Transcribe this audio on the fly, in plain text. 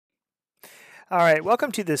All right,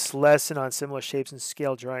 welcome to this lesson on similar shapes and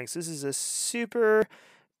scale drawings. This is a super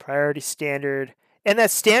priority standard. And that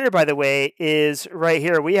standard, by the way, is right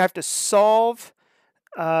here. We have to solve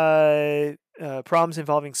problems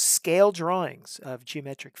involving scale drawings of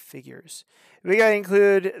geometric figures. We got to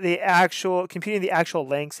include computing the actual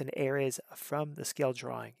lengths and areas from the scale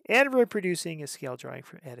drawing and reproducing a scale drawing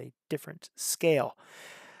at a different scale.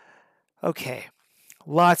 Okay,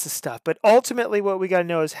 lots of stuff. But ultimately, what we got to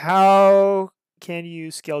know is how can you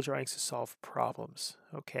use scale drawings to solve problems?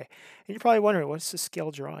 Okay, and you're probably wondering, what's a scale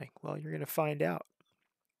drawing? Well, you're going to find out.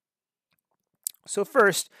 So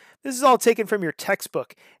first, this is all taken from your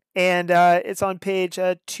textbook, and it's on page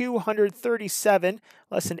 237,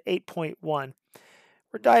 lesson 8.1.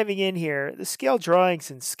 We're diving in here. The scale drawings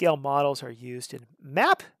and scale models are used in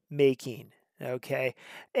map making, okay,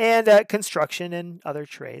 and construction and other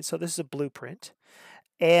trades. So this is a blueprint.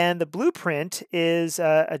 And the blueprint is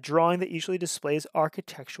a drawing that usually displays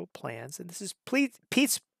architectural plans. And this is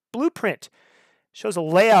Pete's blueprint. Shows a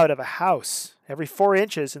layout of a house. Every 4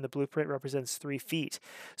 inches in the blueprint represents 3 feet.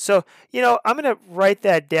 So, I'm going to write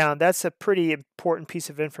that down. That's a pretty important piece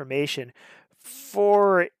of information.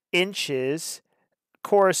 4 inches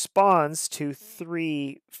corresponds to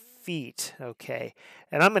 3 feet. Okay.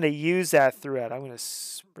 And I'm going to use that throughout. I'm going to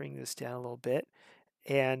bring this down a little bit.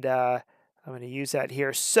 And I'm going to use that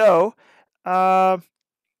here. So one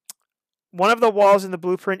of the walls in the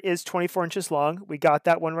blueprint is 24 inches long. We got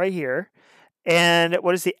that one right here. And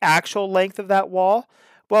what is the actual length of that wall?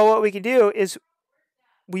 Well, what we can do is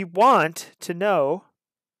we want to know.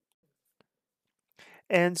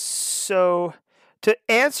 And so to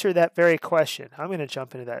answer that very question, I'm going to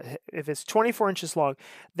jump into that. If it's 24 inches long,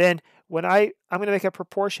 then I'm going to make a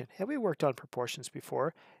proportion. Have we worked on proportions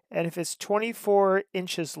before? And if it's 24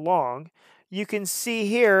 inches long, you can see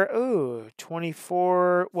here,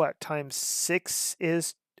 24, times 6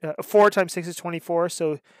 is, 4 times 6 is 24.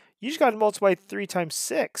 So you just got to multiply 3 times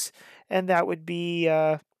 6, and that would be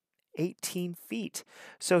 18 feet.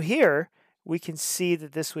 So here we can see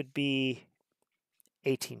that this would be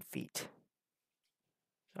 18 feet.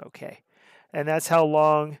 Okay, and that's how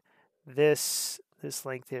long this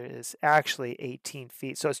length here is actually 18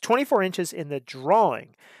 feet. So it's 24 inches in the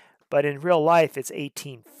drawing, but in real life it's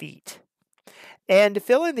 18 feet. And to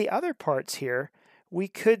fill in the other parts here, we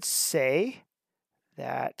could say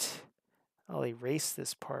that, I'll erase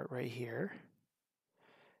this part right here.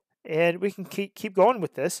 And we can keep going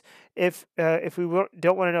with this. If we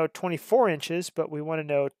don't want to know 24 inches, but we want to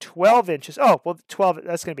know 12 inches. Oh, well, 12,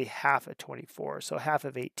 that's going to be half of 24. So half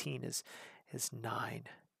of 18 is 9.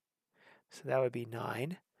 So that would be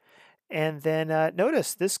 9. And then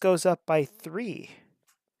notice this goes up by 3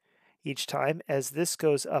 each time, as this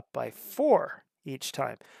goes up by 4 each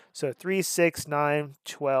time. So 3, 6, 9,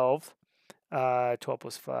 12. 12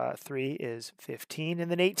 plus 3 is 15, and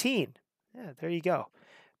then 18. Yeah, there you go.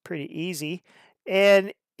 Pretty easy.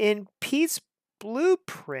 And in Pete's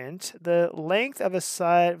blueprint, the length of a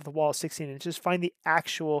side of the wall is 16 inches. Find the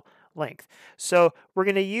actual length. So we're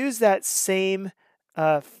going to use that same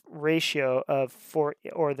ratio of 4,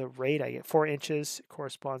 or the rate I get. 4 inches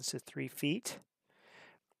corresponds to 3 feet.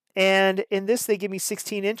 And in this, they give me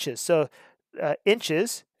 16 inches. So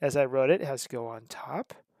inches, as I wrote it, has to go on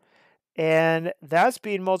top. And that's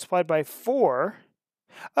being multiplied by 4.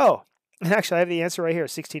 Oh, and actually I have the answer right here.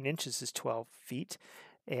 16 inches is 12 feet.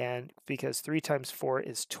 And because 3 times 4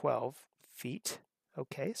 is 12 feet.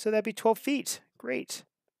 Okay, so that'd be 12 feet. Great.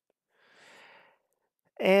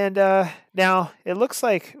 And now it looks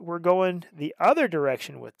like we're going the other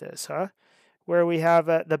direction with this, huh? Where we have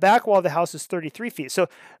the back wall of the house is 33 feet. So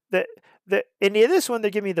in this one,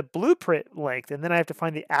 they give me the blueprint length, and then I have to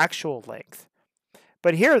find the actual length.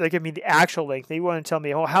 But here, they give me the actual length. They want to tell me,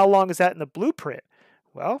 how long is that in the blueprint?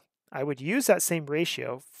 Well, I would use that same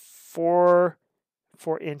ratio. 4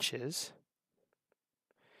 inches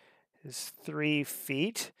is 3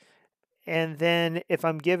 feet. And then if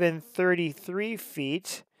I'm given 33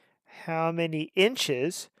 feet, how many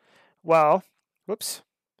inches? Well, whoops,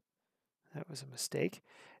 that was a mistake.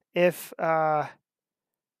 If, 3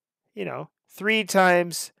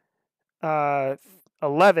 times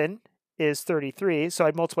 11 is 33, so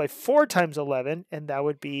I'd multiply 4 times 11, and that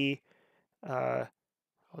would be, I'll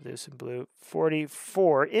do some blue,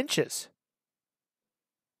 44 inches.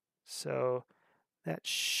 So that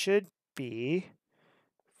should be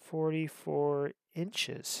 44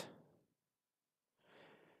 inches.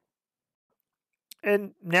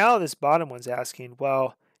 And now this bottom one's asking,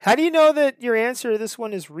 well, how do you know that your answer to this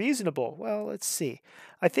one is reasonable? Well, let's see.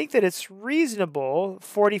 I think that it's reasonable.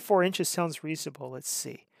 44 inches sounds reasonable. Let's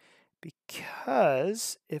see.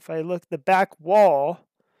 because if I look, the back wall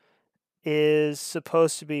is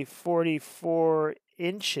supposed to be 44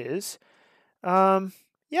 inches. Yeah,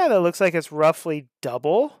 that looks like it's roughly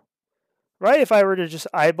double, right? If I were to just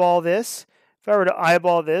eyeball this,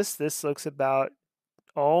 this looks about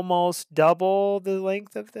almost double the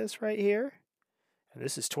length of this right here. And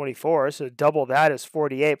this is 24, so double that is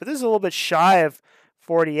 48. But this is a little bit shy of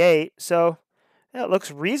 48, so yeah, it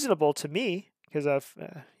looks reasonable to me because I've,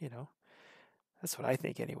 that's what I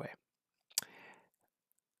think anyway.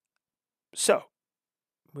 So,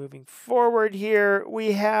 moving forward here,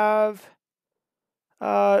 we have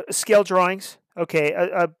scale drawings. Okay,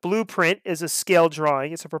 a blueprint is a scale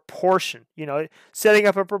drawing. It's a proportion, setting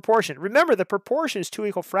up a proportion. Remember, the proportion is two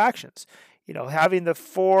equal fractions. Having the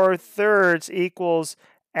 4/3 equals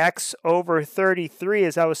x over 33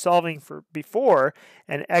 as I was solving for before,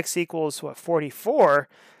 and x equals, 44,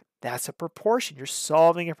 that's a proportion. You're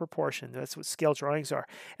solving a proportion. That's what scale drawings are.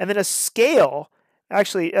 And then a scale,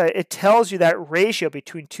 actually, it tells you that ratio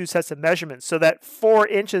between two sets of measurements. So that 4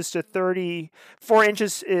 inches to 4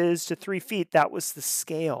 inches is to 3 feet. That was the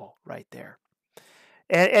scale right there.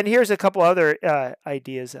 And here's a couple other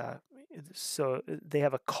ideas. So they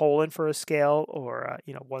have a colon for a scale, or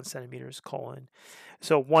 1 centimeter is colon.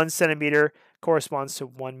 So 1 centimeter corresponds to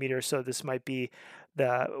 1 meter. So this might be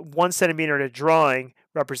the 1 centimeter in a drawing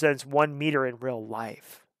represents 1 meter in real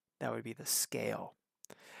life. That would be the scale.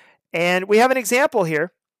 And we have an example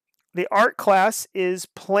here. The art class is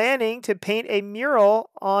planning to paint a mural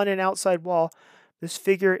on an outside wall. This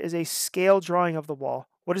figure is a scale drawing of the wall.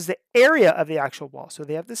 What is the area of the actual wall? So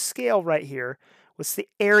they have the scale right here. What's the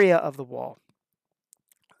area of the wall?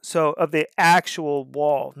 So of the actual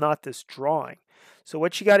wall, not this drawing. So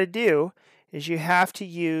what you got to do is you have to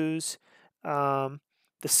use the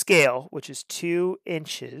scale, which is 2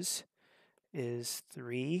 inches, is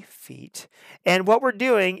 3 feet. And what we're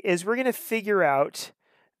doing is we're going to figure out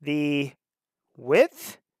the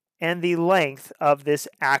width and the length of this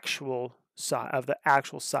actual size of the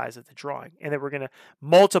drawing, and then we're going to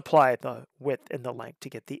multiply the width and the length to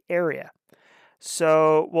get the area.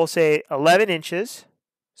 So we'll say 11 inches.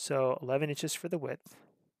 So 11 inches for the width.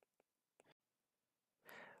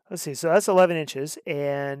 Let's see. So that's 11 inches,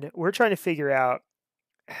 and we're trying to figure out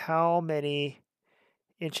how many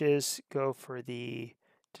inches go for the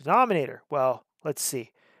denominator. Well, let's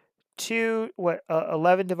see.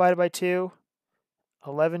 11 divided by 2?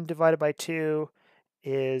 11 divided by 2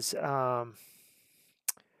 is,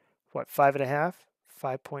 5.5?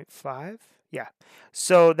 5.5? Yeah.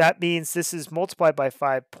 So that means this is multiplied by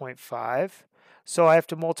 5.5. So I have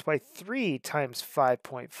to multiply 3 times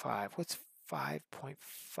 5.5. What's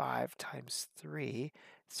 5.5 times 3?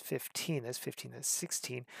 It's 15. That's 15. That's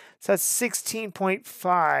 16. So that's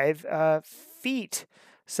 16.5 feet.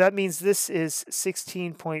 So that means this is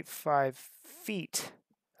 16.5 feet.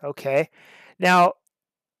 Okay. Now,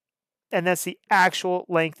 and that's the actual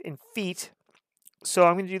length in feet. So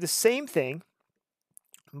I'm going to do the same thing,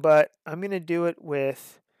 but I'm going to do it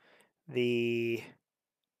with the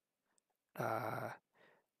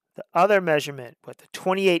other measurement, the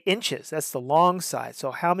 28 inches. That's the long side.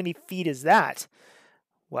 So how many feet is that?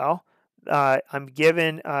 Well, I'm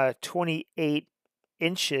given 28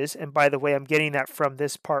 inches, and by the way, I'm getting that from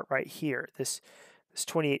this part right here, this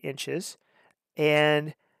 28 inches.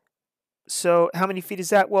 And so how many feet is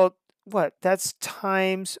that? Well, that's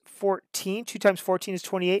times 14. 2 times 14 is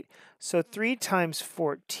 28. So 3 times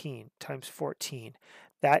 14 times 14,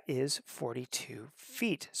 that is 42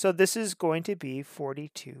 feet. So this is going to be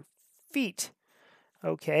 42 feet.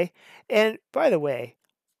 Okay. And by the way,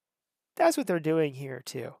 that's what they're doing here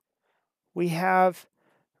too. We have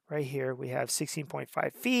right here, we have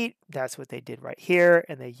 16.5 feet. That's what they did right here.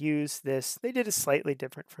 And they used this. They did it slightly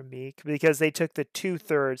different from me because they took the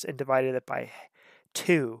 2/3 and divided it by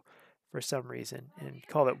 2 for some reason and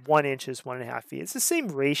called it 1 inch is 1.5 feet. It's the same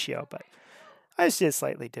ratio, but I just did it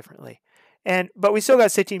slightly differently. But we still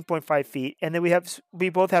got 16.5 feet. And then we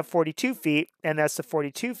both have 42 feet, and that's the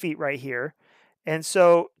 42 feet right here. And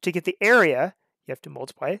so to get the area, you have to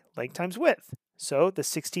multiply length times width. So the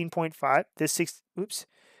 16.5, this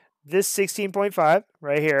 16.5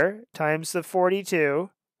 right here times the 42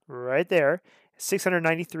 right there,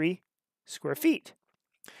 693 square feet.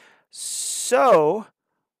 So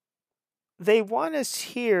they want us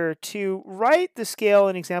here to write the scale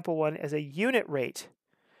in example 1 as a unit rate.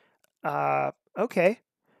 Okay,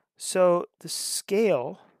 so the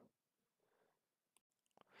scale's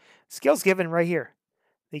given right here.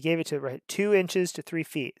 They gave it to 2 inches to 3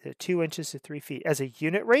 feet. 2 inches to 3 feet as a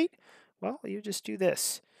unit rate. Well, you just do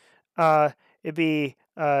this. It'd be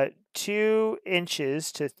 2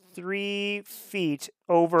 inches to 3 feet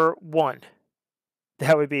over 1.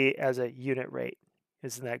 That would be as a unit rate.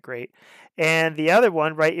 Isn't that great? And the other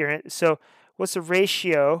one right here, so what's the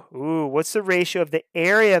ratio? Ooh, what's the ratio of the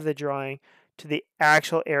area of the drawing to the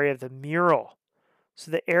actual area of the mural? So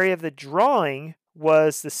the area of the drawing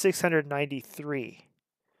was the 693.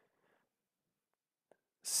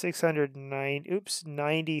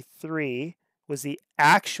 93 was the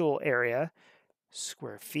actual area,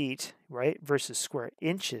 square feet, right, versus square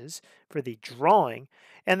inches for the drawing.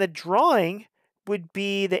 And the drawing would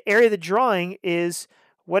be, the area of the drawing is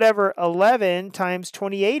whatever 11 times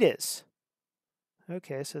 28 is.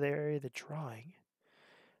 Okay, so the area of the drawing,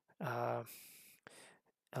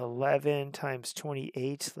 11 times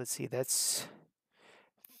 28, let's see, that's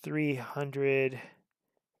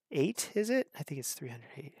 308, is it? I think it's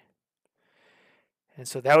 308. And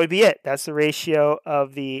so that would be it. That's the ratio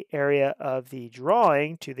of the area of the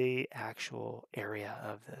drawing to the actual area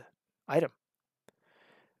of the item.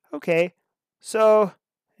 Okay, so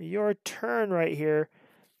your turn right here.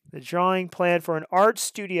 The drawing plan for an art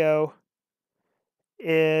studio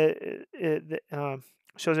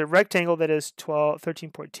shows a rectangle that is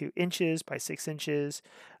 13.2 inches by 6 inches.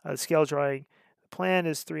 The scale drawing, the plan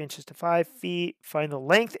is 3 inches to 5 feet. Find the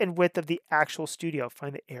length and width of the actual studio.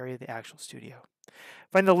 Find the area of the actual studio.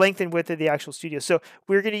 Find the length and width of the actual studio. So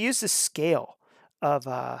we're going to use the scale of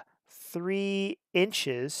 3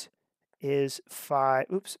 inches is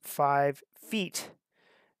 5 feet.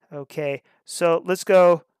 Okay, so let's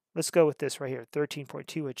go with this right here,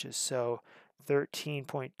 13.2 inches. So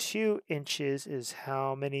 13.2 inches is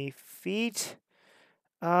how many feet?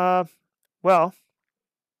 Well, I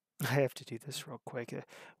have to do this real quick.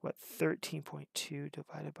 What, 13.2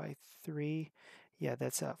 divided by 3? Yeah,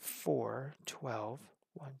 that's 4, 12,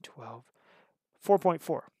 112,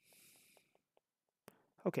 4.4.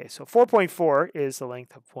 Okay, so 4.4 is the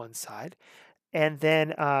length of one side. And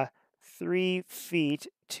then 3 feet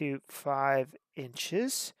to 5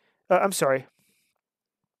 inches. I'm sorry.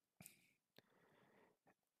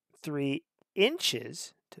 3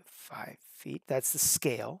 inches to 5 feet. That's the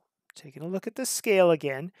scale. Taking a look at the scale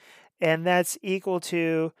again. And that's equal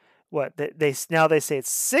to what? Now they say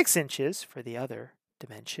it's 6 inches for the other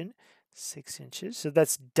dimension. 6 inches. So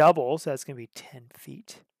that's double. So that's going to be 10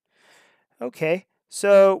 feet. Okay.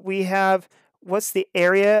 So we have, what's the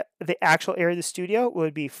area, the actual area of the studio? It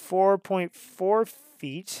would be 4.4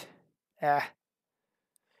 feet.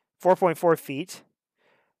 4.4 feet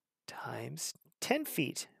times 10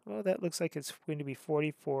 feet. Well, that looks like it's going to be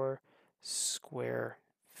 44 square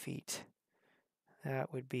feet.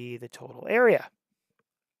 That would be the total area.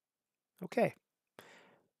 Okay.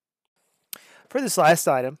 For this last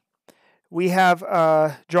item, we have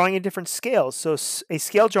drawing in different scales. So a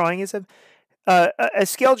scale drawing is a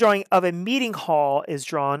scale drawing of a meeting hall is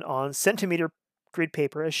drawn on centimeter grid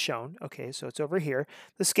paper as shown. Okay, so it's over here.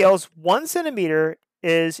 The scale is 1 centimeter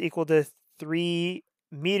is equal to 3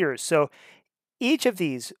 meters. So each of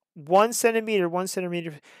these, 1 centimeter,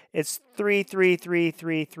 it's 3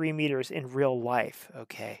 meters in real life.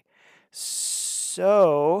 Okay,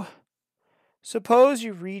 so suppose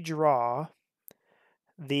you redraw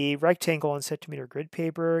the rectangle on centimeter grid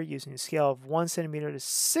paper using a scale of 1 centimeter to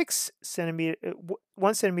 6 centimeter.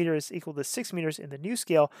 1 centimeter is equal to 6 meters in the new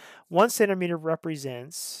scale. 1 centimeter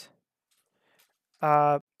represents,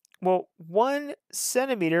 1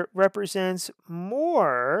 centimeter represents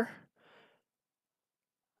more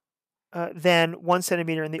than 1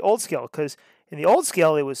 centimeter in the old scale, because in the old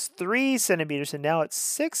scale it was 3 centimeters and now it's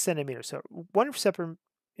 6 centimeters. So 1 separate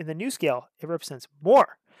in the new scale, it represents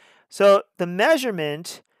more. So the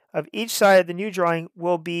measurement of each side of the new drawing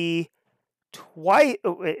will be twice.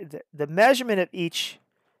 The measurement of each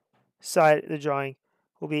side of the drawing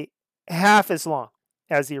will be half as long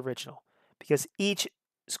as the original, because each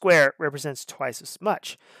square represents twice as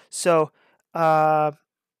much. So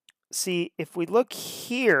see, if we look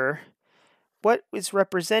here, what is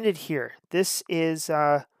represented here? This is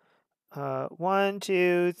 1,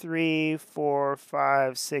 2, 3, 4,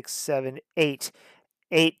 5, 6, 7, 8.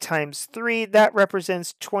 8 times 3, that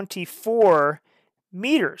represents 24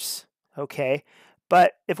 meters, okay?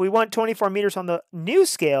 But if we want 24 meters on the new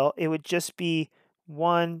scale, it would just be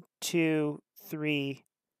 1, 2, 3,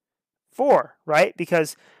 4, right?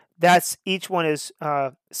 Because that's, each one is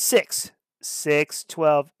 6. 6,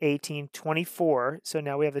 12, 18, 24. So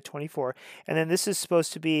now we have the 24. And then this is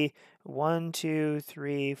supposed to be 1, 2,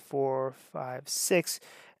 3, 4, 5, 6.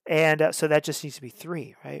 And so that just needs to be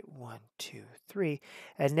 3, right? 1, 2, 3.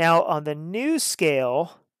 And now on the new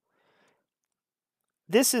scale,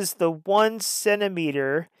 this is the 1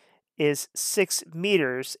 centimeter is 6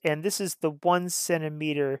 meters, and this is the 1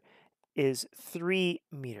 centimeter is 3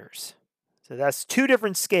 meters. So that's two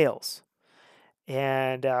different scales.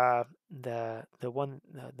 And the 1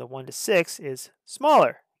 to 6 is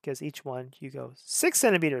smaller because each one you go 6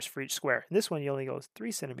 centimeters for each square. And this one you only go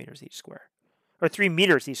 3 centimeters each square, or 3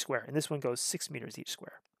 meters each square. And this one goes 6 meters each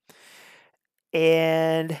square.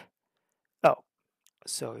 And oh,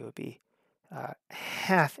 so it would be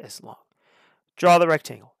half as long. Draw the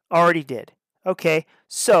rectangle. Already did. Okay,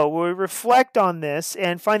 so we'll reflect on this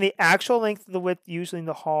and find the actual length of the width using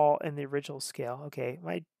the hall and the original scale. Okay,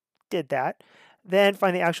 I did that. Then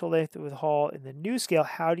find the actual length of the hall in the new scale.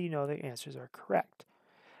 How do you know the answers are correct?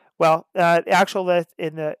 Well, the actual length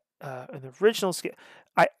in the original scale,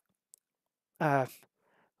 I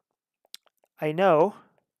know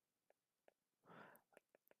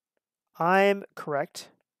I'm correct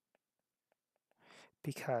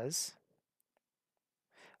because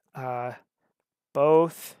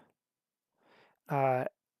both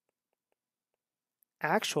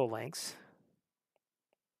actual lengths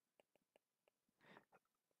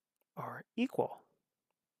are equal.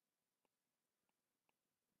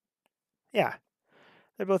 Yeah,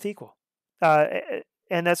 they're both equal. And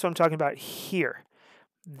that's what I'm talking about here.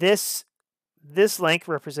 This length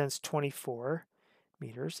represents 24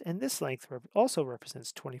 meters, and this length also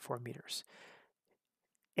represents 24 meters.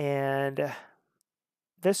 And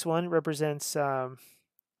this one represents,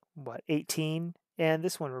 18? And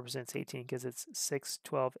this one represents 18 because it's 6,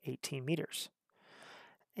 12, 18 meters.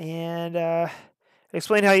 And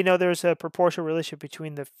explain how you know there's a proportional relationship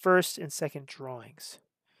between the first and second drawings.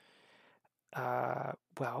 The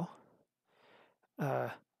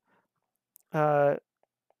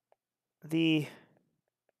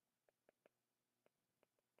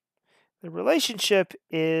relationship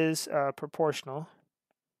is proportional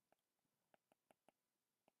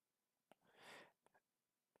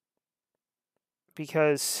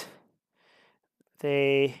because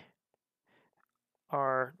they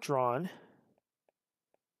are drawn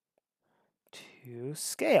to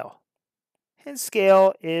scale. And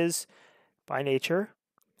scale is, by nature,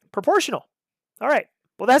 proportional. All right.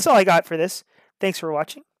 Well, that's all I got for this. Thanks for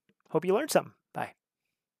watching. Hope you learned something.